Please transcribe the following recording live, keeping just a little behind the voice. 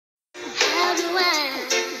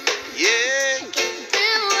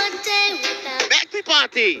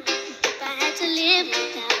party. If I had to live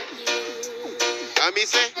without you, I mean,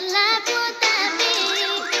 say. what life would that be?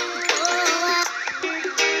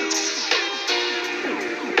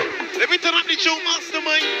 Let me turn up the show,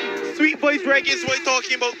 mastermind. Sweet voice reggae is what I'm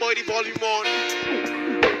talking about, boy, the volume on.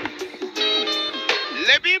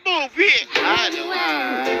 Let me move it. How do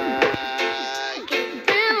I get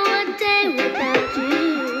through a day without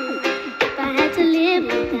you? If I had to live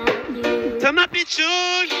without you, Turn up the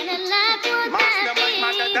tune. what life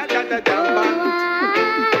would that be? Oh,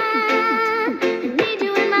 I need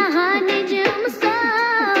you in my heart, need you in my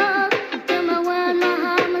soul. You're my world, my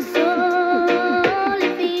heart, my soul.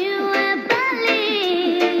 If you ever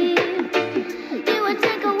leave, you would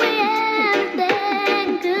take away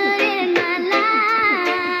everything good in my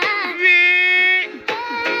life.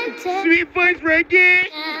 Sweet voice reggae.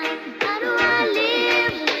 How do I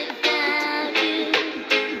live without you?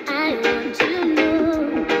 I want to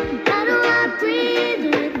know. How do I breathe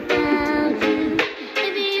without you?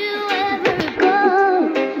 If you ever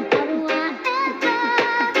go, how do I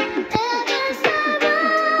ever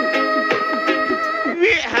survive?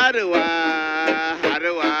 Wait, how do I?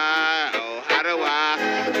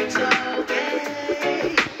 It's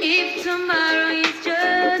okay if tomorrow is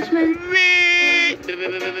judgment. Wait.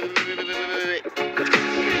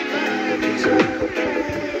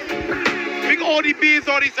 Big all the bees,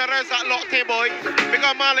 all these others that locked in, boy. Big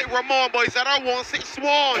up man like Ramon, boys, that I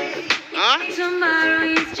 161. Huh?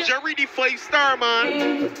 Tomorrow is judgment. Jerry the 5-star,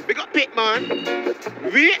 man. Big up Pit, man.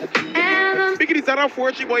 Wait. Big up this other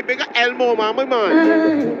 4G, boy. Big up Elmo, man, my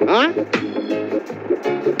man. Huh?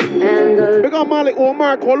 Big up man like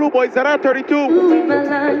Omar, Kolu, boys, that are 32.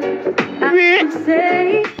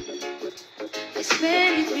 Wait.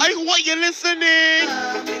 I want you listening.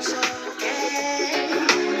 It's okay.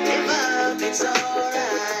 It's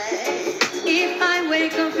alright. If I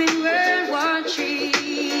wake up in World War III,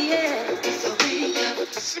 yeah. If I wake up,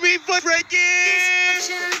 Sweet voice reggae.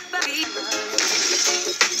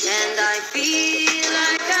 and I feel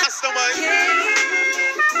like Mastermind.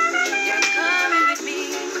 you're coming with me.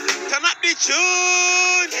 Turn up the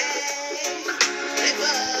tune.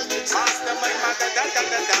 Mastermind,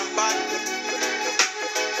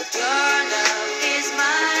 Your love is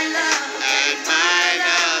my love, and my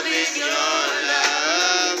love is your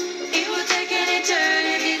love. it will take an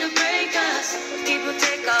eternity to break us. It will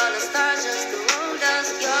take all the stars just to hold us.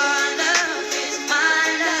 Your love is my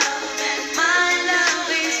love, and my love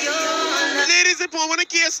is your love. Ladies and gentlemen, wanna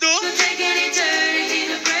kiss though? It will take an eternity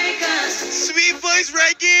to break us. Sweet voice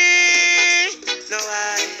reggae. No,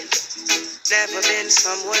 I've never been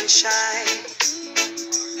someone shy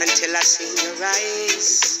until I seen your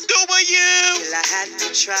eyes. Do what you. Till I had to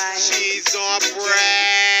try. She's on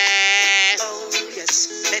breath. Oh, yes.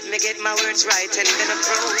 Let me get my words right and then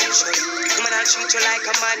approach you. Come on, I'll treat you like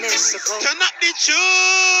a man is supposed. Turn up the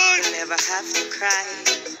tune. You'll never have to cry.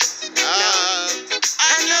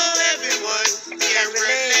 I know everyone can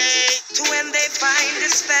relate. To when they find a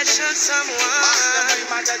special someone.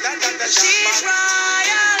 She's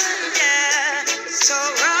royal, yeah, so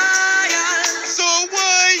royal. So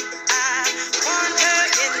why? I want her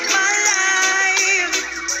in my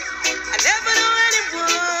life. I never know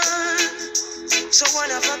anyone so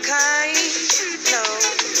one of a kind. No,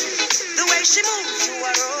 the way she moves to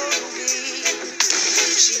her own beat,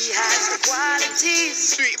 she has the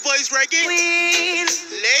qualities. Sweet voice reggae. Queen,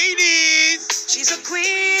 Ladies. she's a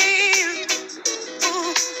queen.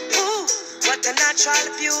 Ooh, ooh, what a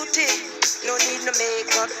natural beauty. No need no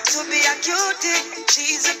makeup to be a cutie.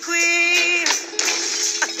 She's a queen.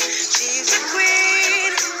 She's a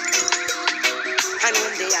queen. And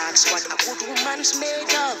when they ask what a good woman's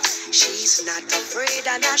made of, she's not afraid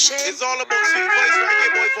and ashamed. It's all about sweet voice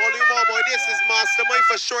reggae, boy. Volume on, boy. This is Mastermind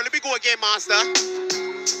for sure. Let me go again, Master.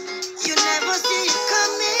 You never see it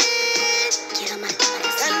coming.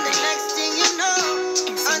 And the next thing you know,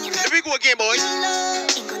 Let me go again, boy.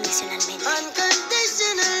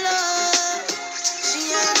 unconditional love.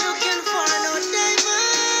 She ain't looking for no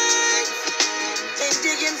diamond, ain't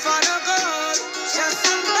digging for no gold, just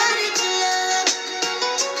somebody to love.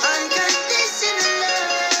 Unconditional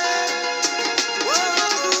love.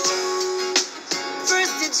 Whoa.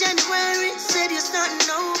 1st of January said you're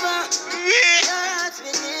starting over. Yeah. Your heart's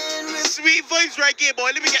been in with Sweet voice reggae,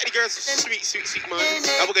 boy. Let me get the girls sweet, man.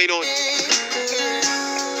 How we going on?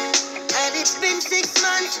 And it's been 6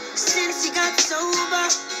 months since you got sober,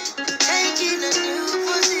 taking a new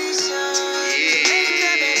position. Make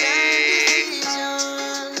a better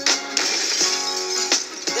decision.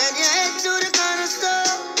 Then you head to the corner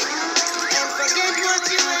store and forget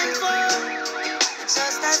what you went for.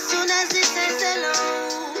 Just as soon as it says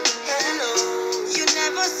hello, hello, you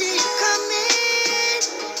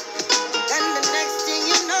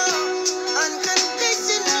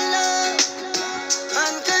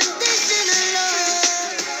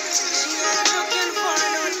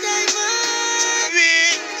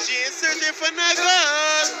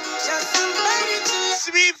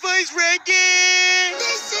reggae.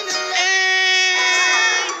 Listen up.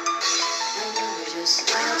 Hey. I know we just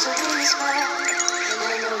about to whisper, and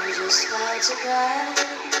I know we just about to cry.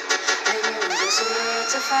 I know we just where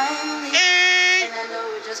to find me, Hey. and I know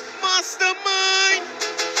we just. Mastermind.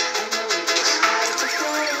 I know we just about to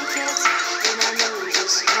fake it, and I know we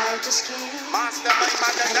just about to scheme. Mastermind,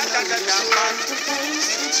 I know we just want to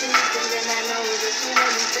face the truth, and then I know that you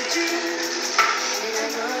want the dream. And I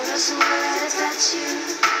know that's why I got you,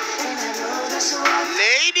 and I know that's why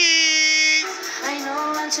ladies. I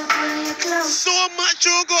know when to pull you close. So much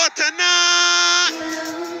you got tonight. You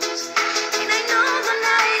lose. And I know the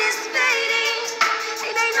night is fading,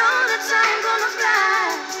 and I know the time gonna fly.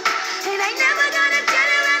 And I never gonna tell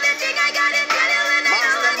you everything I gotta tell you, and I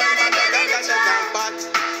know I gotta give it a try.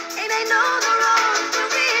 And I know the road to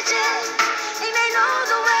reach it, and I know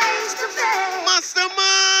the ways to fail. Mastermind.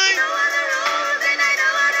 I know all the rules, and I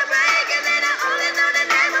know how to break it, and I only know the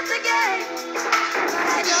name of the game. But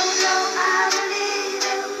I don't know how to leave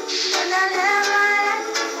you, and I never let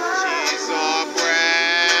you fall. She's so I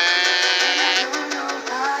bright. don't know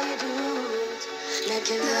how you do it,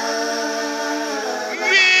 making love.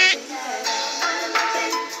 Yeah.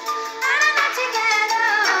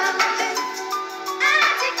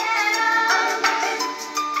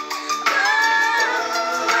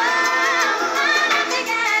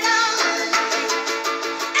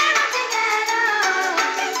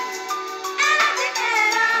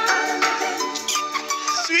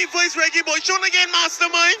 Sweet voice reggae boy. Show again,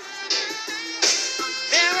 Mastermind.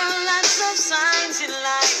 There are lots of signs in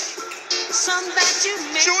life, some that you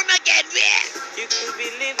may. Show again, yeah. You could be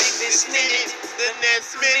living this minute. The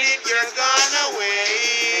next minute you're gone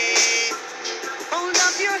away. Hold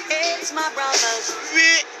up your heads, my brothers.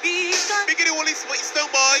 Wait. Because Make it the Holy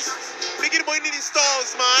Stone boys. Make it the boy in the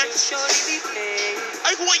stars, man. you'll surely be paid.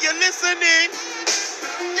 I want you listening.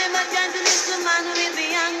 Never gentle is the man with the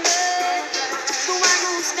anger, the one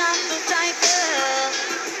who's got the title,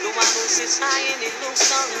 the one who sits high and it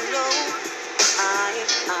looks on low.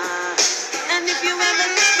 And if you ever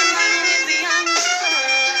miss the man with the anger,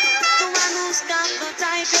 the one who's got the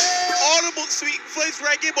title, All about Sweet Voice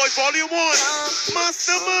Reggae Boy Volume 1.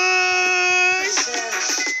 Mastermind.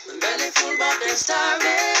 belly full but they're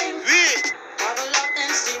starving, Wait. have a lot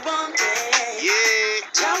and still wanting. Yeah.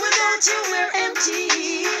 Jah, without you we're empty.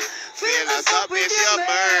 Fill us up with your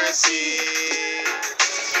mercy.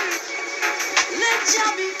 Let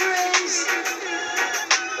Jah be praised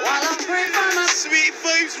while I pray for my Sweet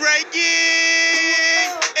Voice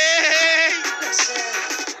Reggae. Hey. blessing.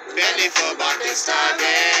 Belly full but they're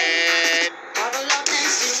starving. Have a lot and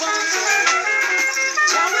still wanting.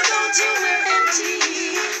 Jah, without you we're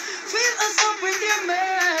empty. Fill us up with your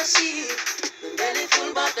mercy. The belly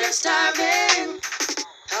full but they're starving.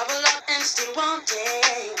 Have a lot and still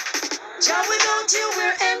wanting. Jah, without you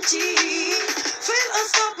we're empty. Fill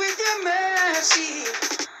us up with your mercy.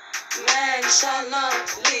 Man shall not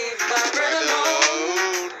live by bread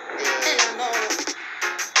alone, and I know,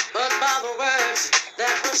 but by the words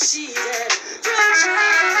that proceeded from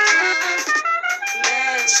Jah.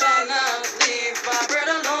 Man shall not live by bread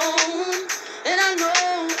alone, and I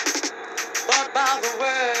know, but by the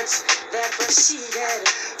words that proceeded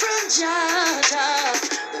from Jah.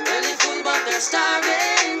 The belly full but they're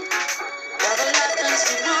starving. Have a lot and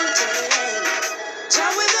still wanting.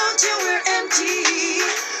 Jah, without you we're empty.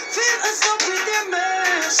 Fill us up with your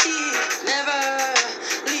mercy. Never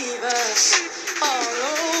leave us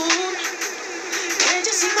alone. Can't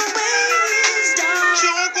you see the way is down?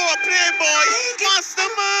 Joe go Playboy.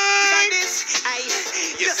 Mastermind.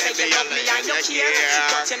 You say you love me and you care,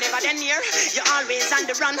 but you never then near. You're always on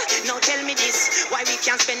the run. Now tell me this, why we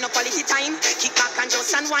can't spend no quality time? Kick back and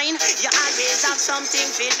just unwind. You always have something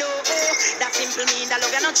to do. That simple mean that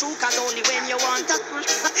love you're not true, cause only when you want to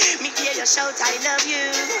me hear you shout I love you.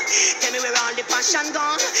 Tell me where all the passion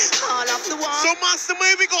gone, all of the war. So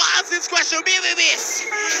Mastermind, we go ask this question, baby, miss.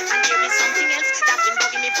 And there is something else that been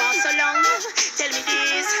bugging me for so long. Tell me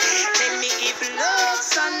this, tell me if love's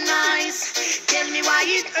so nice. Tell me why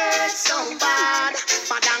it hurts so bad.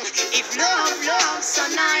 Madang, if love's so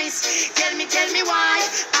nice. Tell me why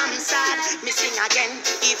I'm sad. Me sing again.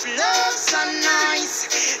 If love's so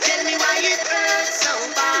nice. Tell me why it hurts so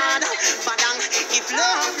bad. Madang, if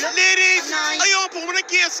love's Ladies, nice. are you open with a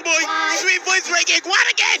kiss, boy? Sweet Voice Reggae, go on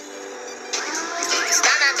again.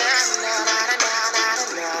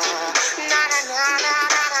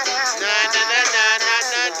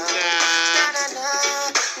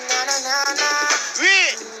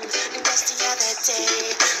 Wait. Just the other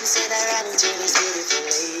day, said I ran into this beautiful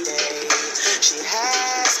lady. She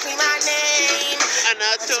asked me my name. And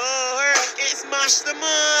I told her it's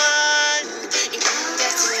Mastermind.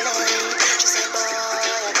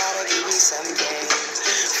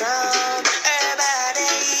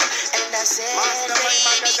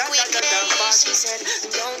 she said,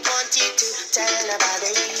 don't want you to tell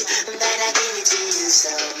nobody that I give it to you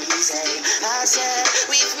so easy. I said,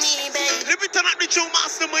 with me, baby. Let me turn up the tune,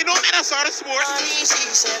 master. My no matter sort of sport. She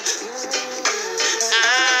said,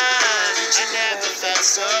 I never felt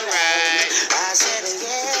so right. I said,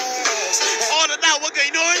 yes. All of that, what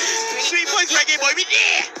going on? Sweet voice reggae boy, we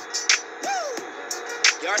there.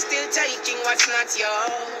 You're still taking what's not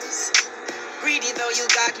yours. Greedy though you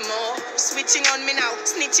got more. Switching on me now,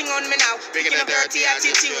 snitching on me now. Picking up dirty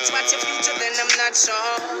attitudes. What's your future then I'm not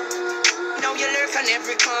sure. Now you lurk on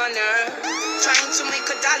every corner, trying to make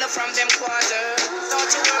 $1 from them quarters.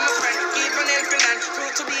 Thought you were my friend, give an helping hand.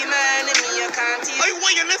 Prove to be my enemy, you can't even. Hey,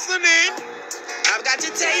 what you listening? I've got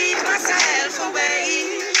to take myself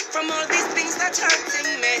away from all these things that's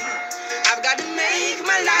hurting me. I've got to make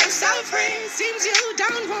my life so free. Seems you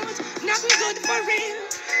don't want nothing good for real.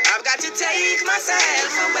 I've got to take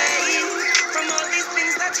myself away from all these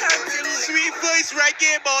things that's hurting me. Sweet voice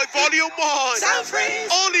reggae boy, volume 1. So free.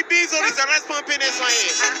 Only bees on this and let's pump in this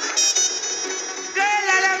line. Girl,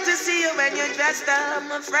 I love to see you when you're dressed up,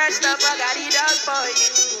 freshed up. I got it all for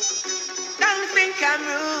you. Don't think I'm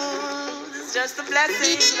rude. It's just a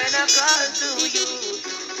blessing when I call to you.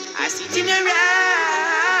 I see it in your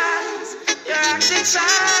eyes. You're acting shy.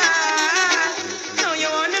 No, you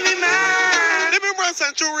wanna be mine. Let me run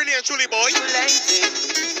some true, really and truly, boy. Too late.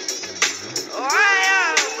 Why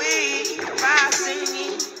are we passing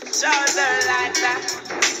each other like that?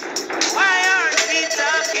 Why aren't we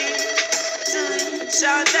talking to each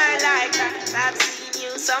other like that? I've seen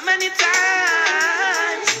you so many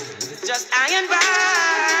times. It's just I and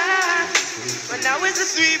by. But now it's a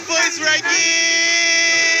Sweet voice reggae.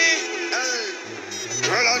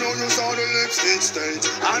 Girl, I know you saw the lipstick stain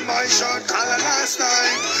on my shirt collar last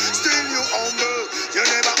night. Still you humble, you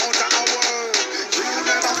never utter a word. You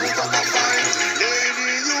never put up a fight.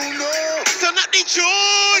 Lady, you know. Turn up the tune.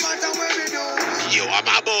 No matter where we do, You are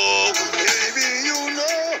my boo. baby, you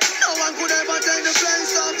know. No one could ever take the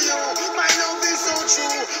place of you. My love is so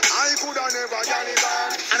true. I could have never done it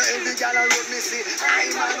back. And every girl I wrote me see,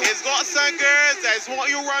 I'm a It's got some girls that's want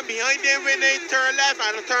you run behind them when they turn left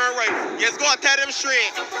and turn right. Yes, go and tell them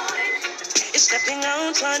straight. You're stepping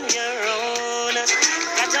out on your own.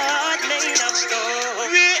 Got a heart made of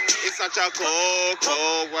stone. It's such a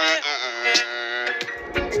cold world.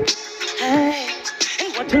 Hey,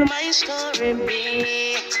 and what will my story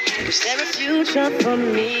be? Is there a future for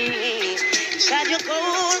me inside your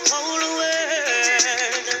cold, cold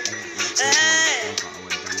world? Hey,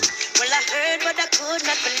 well I heard but I could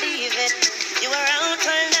not believe it. You were out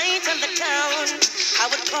all night on the town. I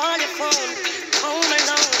would call your phone, home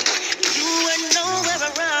alone. You were nowhere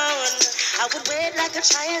around. I would wait like a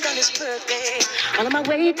child on his birthday. All of my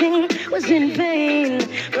waiting was in vain.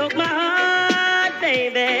 Broke my heart,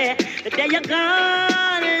 baby. The day you're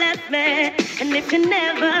gone left me. And if you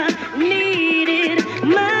never needed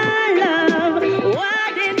my love,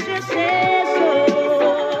 why didn't you say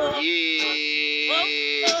so?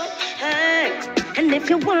 Yeah. Hey, and if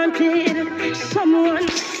you wanted someone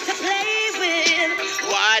to play with,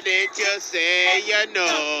 Why didn't you say you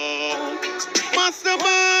know?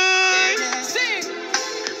 Mastermind. sing.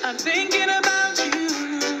 I'm thinking about you.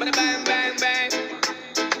 Bang, bang, bang.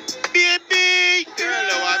 Baby, girl,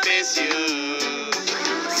 oh, I miss you.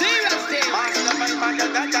 Seriously.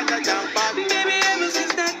 Baby, ever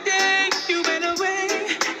since that day you went away,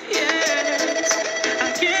 yes,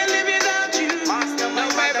 I can't live without you.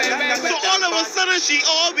 No, So all of a sudden, she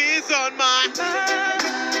always on my.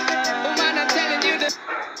 Woman, I'm telling you this.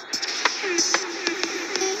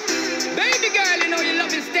 Baby girl, you know your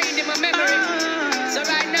love is stained in my memory. So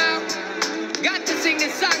right now, got to sing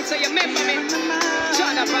this song so you remember me.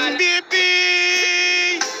 Shut up, all.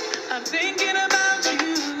 Baby. I'm thinking about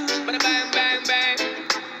you. Bang, bang, bang.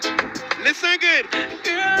 Listen good.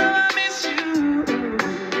 Girl, I miss you.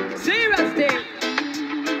 Seriously.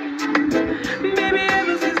 Baby,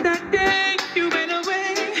 ever since that day you went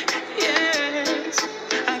away, yes,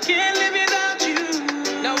 I can't live without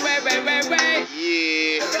you. No, wait.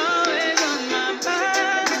 Yeah. You're always on my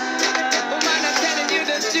mind. Woman, I'm telling you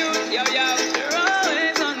the truth, yo. You're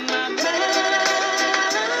always on my mind.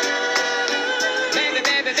 Baby,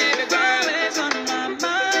 girl. Always on my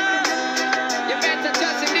mind. You better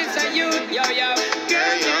trust in this and you, yo.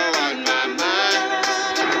 Girl, you're on my mind.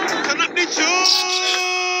 Turn up the tune.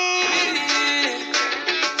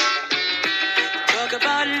 Talk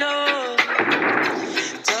about love.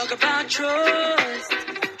 Talk about trust.